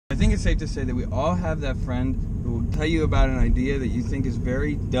think it's safe to say that we all have that friend who will tell you about an idea that you think is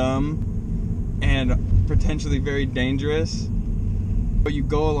very dumb and potentially very dangerous, but you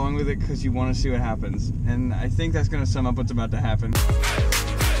go along with it because you want to see what happens. And I think that's going to sum up what's about to happen.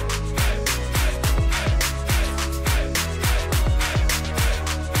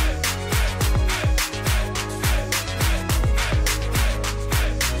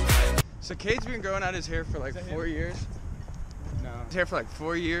 So Cade's been growing out his hair for like 4 years. No. His hair for like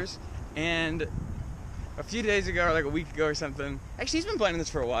 4 years. And a few days ago, or like a week ago or something, actually he's been planning this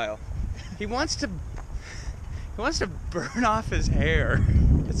for a while. He wants to burn off his hair.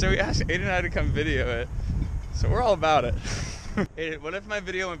 And so he asked Aiden and I to come video it. So we're all about it. Aiden, what if my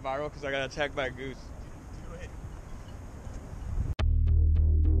video went viral because I got attacked by a goose?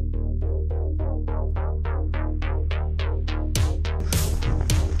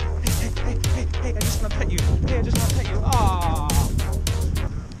 Hey, I just want to pet you. Hey, I just want to pet you. Aww.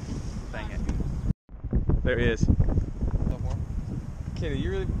 Dang it. There he is. Kate, are you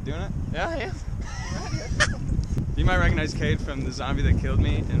really doing it? Yeah, I am. You might recognize Cade from the zombie that killed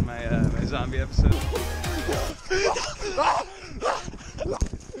me in my my zombie episode.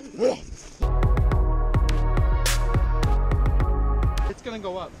 It's gonna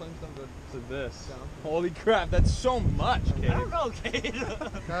go up. Flames don't go to this. Down. Holy crap, that's so much, Cade. I don't know, Cade.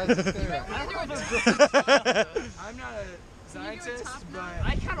 Guys, I'm not a scientist, but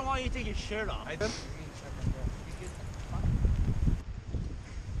I kind of want you to take your shirt off.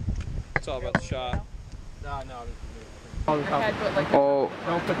 It's all about the shot. No. Oh,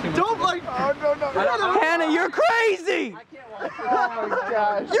 Don't put too much. Don't like. Oh no. Hannah, you're crazy. I can't watch. Oh my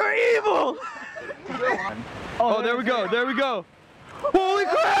gosh. You're evil. Oh, there we go. There we go. Holy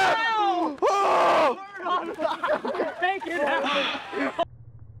crap! Oh! Thank you.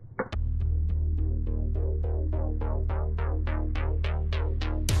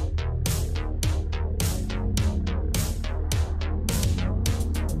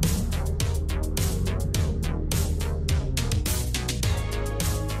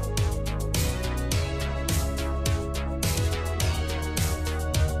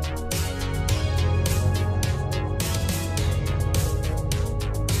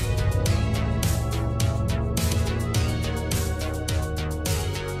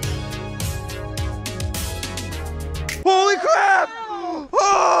 Holy crap!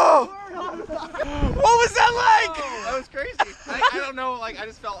 Oh! What was that like? That was crazy. I don't know, like I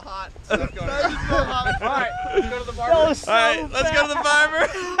just felt hot. So going Alright, let's go to the barber. Alright, let's go to the barber.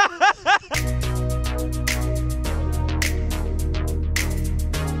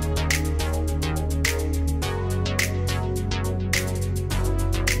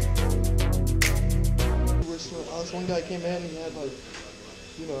 This one guy came in, he had like,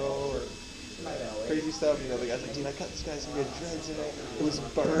 you know, crazy stuff. You know, the guy's like, dude, I cut this guy some good dreads in it. It was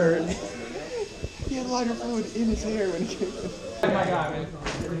burned. He had lighter fluid in his hair when he came in. Oh my god, man.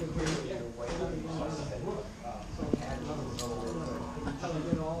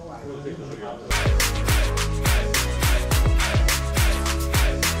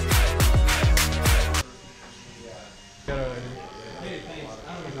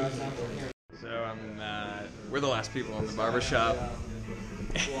 So we're the last people in the barber shop.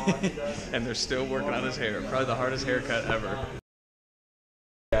 And they're still working on his hair. Probably the hardest haircut ever.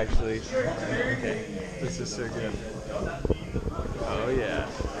 Actually, okay, this is so good. Oh yeah,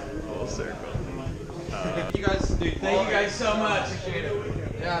 full circle. You guys, dude, thank you guys so much. Appreciate it.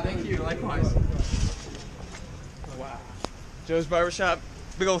 Yeah, thank you. Likewise. Wow. Joe's Barbershop,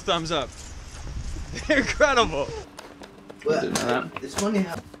 big old thumbs up. They're incredible. But it's funny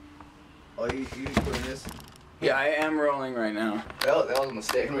how. Oh, you doing this? Yeah, I am rolling right now. That was a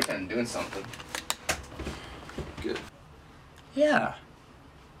mistake. We're kind of doing something. Good. Yeah.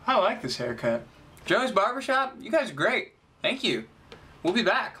 I like this haircut. Joe's Barbershop, you guys are great. Thank you. We'll be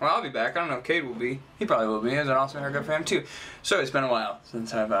back. Well, I'll be back. I don't know if Cade will be. He probably will be. It's an awesome haircut for him, too. So it's been a while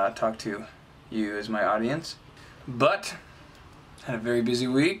since I've talked to you as my audience. But, had a very busy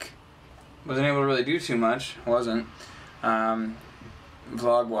week. Wasn't able to really do too much. Wasn't.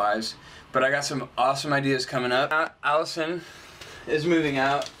 Vlog-wise. But I got some awesome ideas coming up. Allison is moving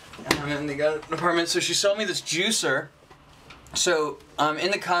out. And they got an apartment, so she sold me this juicer. So, in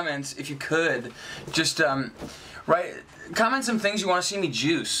the comments, if you could, just comment some things you want to see me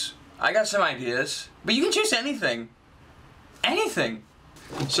juice. I got some ideas, but you can juice anything. Anything.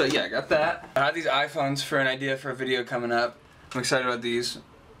 So yeah, I got that. I have these iPhones for an idea for a video coming up. I'm excited about these.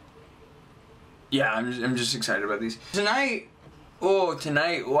 Yeah, I'm just excited about these. Tonight,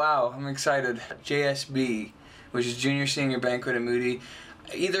 wow, I'm excited. JSB, which is Junior Senior Banquet at Moody.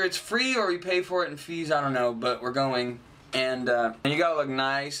 Either it's free or we pay for it in fees, I don't know, but we're going. And you gotta look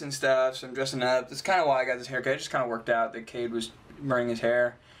nice and stuff, so I'm dressing up. That's kind of why I got this haircut. It just kind of worked out that Cade was wearing his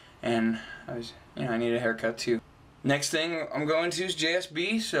hair, and I was, you know, I needed a haircut too. Next thing I'm going to is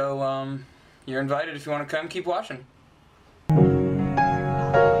JSB, so you're invited if you want to come. Keep watching.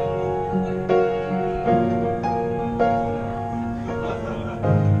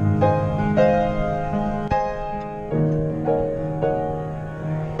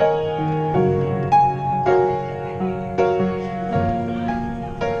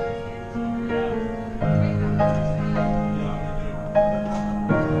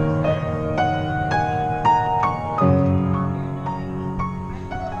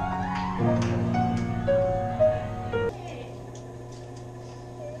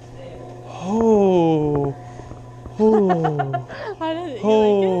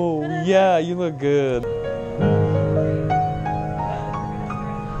 Yeah, you look good.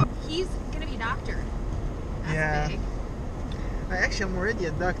 He's gonna be a doctor. That's Yeah. big. Actually, I'm already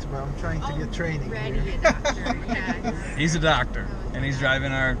a doctor, but I'm trying to get training Already here. a doctor. Yeah. He's a doctor, and he's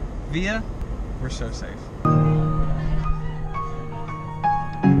driving our Via. We're so safe.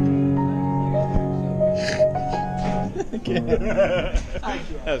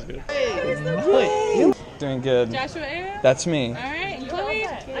 That was good. Hey, Doing good. Joshua Aarum? That's me. All right, Chloe?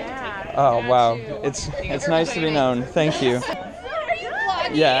 Yeah. Oh wow, it's nice to be known. Thank you.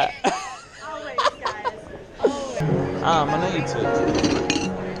 Yeah. I'm on YouTube.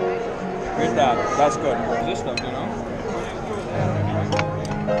 Good job. That's good. This stuff, you know.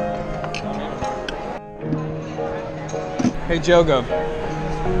 Hey Jogo,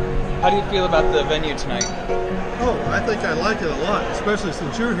 how do you feel about the venue tonight? Oh, I think I like it a lot, especially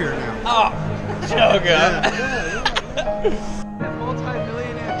since you're here now. Oh, Jogo.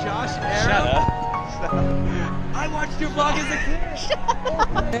 multi-millionaire Josh Aarum. Shut up. I watched your vlog as a kid.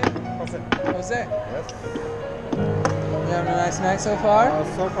 Jose. Yes. You having a nice night so far?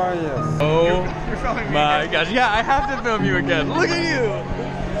 So far, yes. Oh my gosh. Yeah, I have to film you again. Look at you.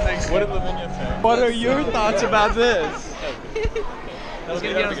 Thanks. What did Lavinia say? What are your thoughts about this? That's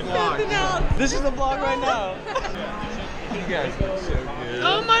gonna be on the vlog. This is the vlog right now. You guys look so good.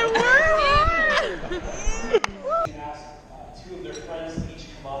 Oh my word!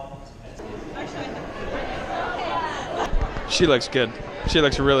 She looks good. She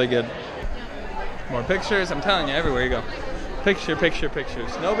looks really good. More pictures. I'm telling you, everywhere you go. Picture, picture,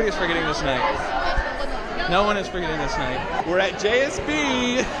 pictures. Nobody's forgetting this night. No one is forgetting this night. We're at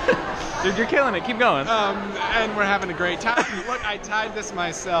JSB. Dude, you're killing it. Keep going. And we're having a great time. Look, I tied this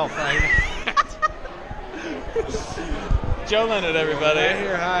myself. Joe Leonard, everybody. Right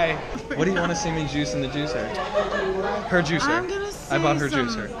here, hi. What do you want to see me juice in the juicer? Her juicer. I'm gonna say I bought her some,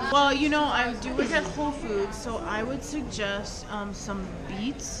 juicer. Well, you know, I do work at Whole Foods, so I would suggest some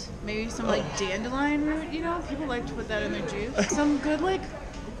beets, maybe some like dandelion root. You know, people like to put that in their juice. Some good like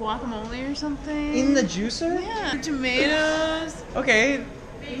guacamole or something. In the juicer? Yeah. Tomatoes. Okay.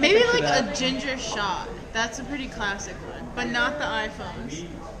 Maybe like a ginger shot. That's a pretty classic one, but not the iPhones.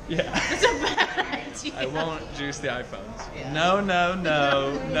 Yeah. It's a bad idea. I won't juice the iPhones. Yeah. No, no,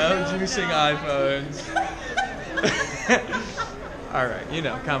 no. No juicing iPhones. All right, you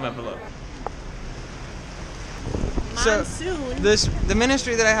know, comment below. Monsoon. The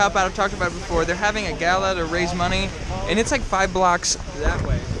ministry that I help out, I've talked about it before, they're having a gala to raise money, and it's like 5 blocks that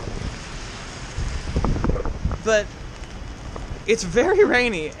way. But it's very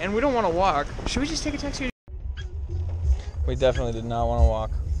rainy, and we don't want to walk. Should we just take a taxi? We definitely did not want to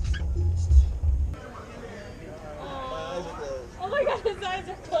walk. Oh my god, his eyes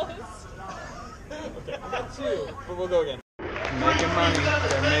are closed. Okay, I got 2, but we'll go again. Making money.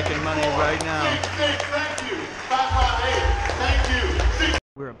 They're making money right now.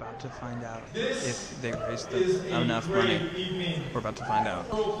 We're about to find out if they raised enough money. We're about to find out.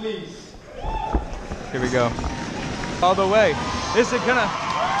 Here we go. All the way. Is it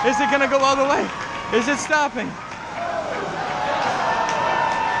gonna go all the way? Is it stopping?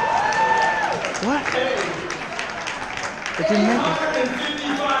 What? It didn't make it.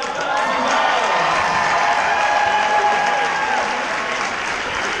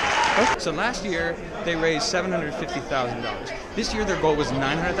 So last year they raised $750,000. This year their goal was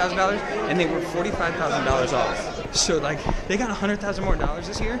 $900,000, and they were $45,000 off. So like they got $100,000 more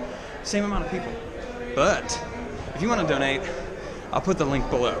this year, same amount of people. But if you want to donate, I'll put the link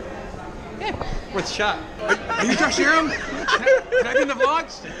below. Yeah, worth a shot. Are you Josh Aarum? Can I be in the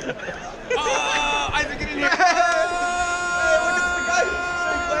vlogs? I have to get in here. Hey, look at the guy.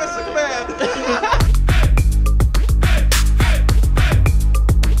 Classic man.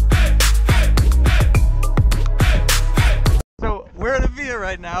 So we're at a Via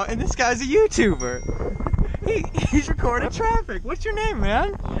right now, and this guy's a YouTuber. He's recording traffic. What's your name,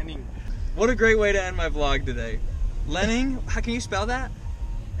 man? Lenning. What a great way to end my vlog today. Lenning, how can you spell that?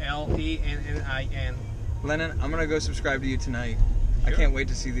 Lennin. Lennon, I'm gonna go subscribe to you tonight. Sure. I can't wait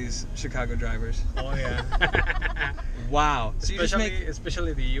to see these Chicago drivers. Oh yeah. Wow. So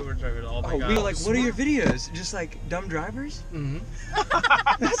especially the Uber driver. Oh my god. We were like, what are your videos? Just like dumb drivers? Mm-hmm.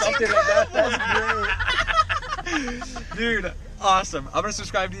 Something like that. That's great. Dude, awesome. I'm gonna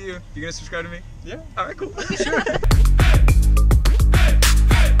subscribe to you. You gonna subscribe to me? Yeah. Alright, cool. Sure.